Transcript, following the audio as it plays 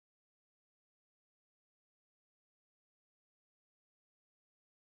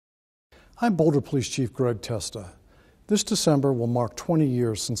I'm Boulder Police Chief Greg Testa. This December will mark 20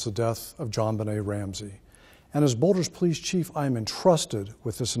 years since the death of JonBenet Ramsey. And as Boulder's Police Chief, I am entrusted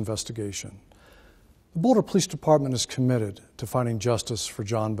with this investigation. The Boulder Police Department is committed to finding justice for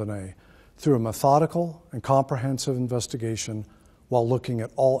JonBenet through a methodical and comprehensive investigation while looking at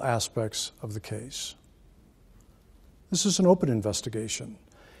all aspects of the case. This is an open investigation.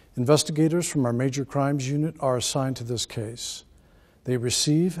 Investigators from our Major Crimes Unit are assigned to this case. They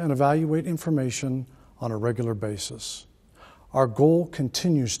receive and evaluate information on a regular basis. Our goal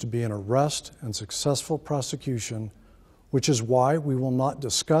continues to be an arrest and successful prosecution, which is why we will not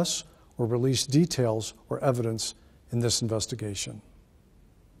discuss or release details or evidence in this investigation.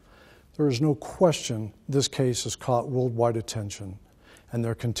 There is no question this case has caught worldwide attention, and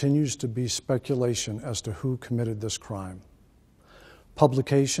there continues to be speculation as to who committed this crime.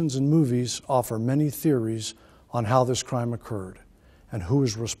 Publications and movies offer many theories on how this crime occurred and who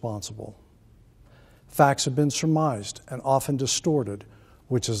is responsible. Facts have been surmised and often distorted,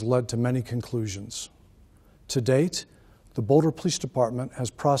 which has led to many conclusions. To date, the Boulder Police Department has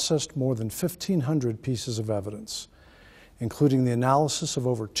processed more than 1,500 pieces of evidence, including the analysis of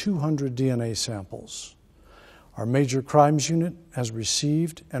over 200 DNA samples. Our Major Crimes Unit has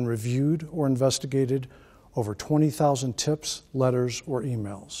received and reviewed or investigated over 20,000 tips, letters, or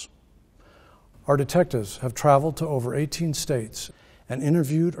emails. Our detectives have traveled to over 18 states and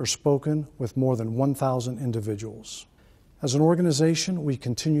interviewed or spoken with more than 1,000 individuals. As an organization, we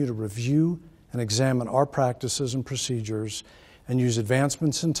continue to review and examine our practices and procedures and use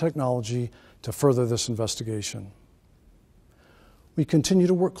advancements in technology to further this investigation. We continue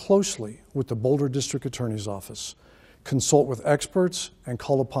to work closely with the Boulder District Attorney's Office, consult with experts, and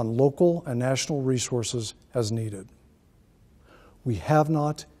call upon local and national resources as needed. We have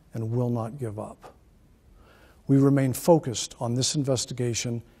not and will not give up. We remain focused on this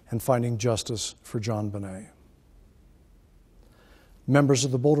investigation and finding justice for JonBenet. Members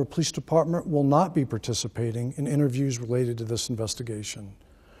of the Boulder Police Department will not be participating in interviews related to this investigation.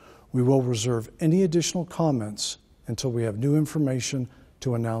 We will reserve any additional comments until we have new information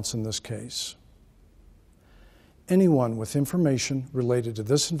to announce in this case. Anyone with information related to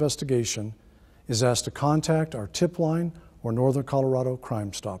this investigation is asked to contact our tip line or Northern Colorado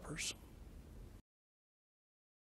Crime Stoppers.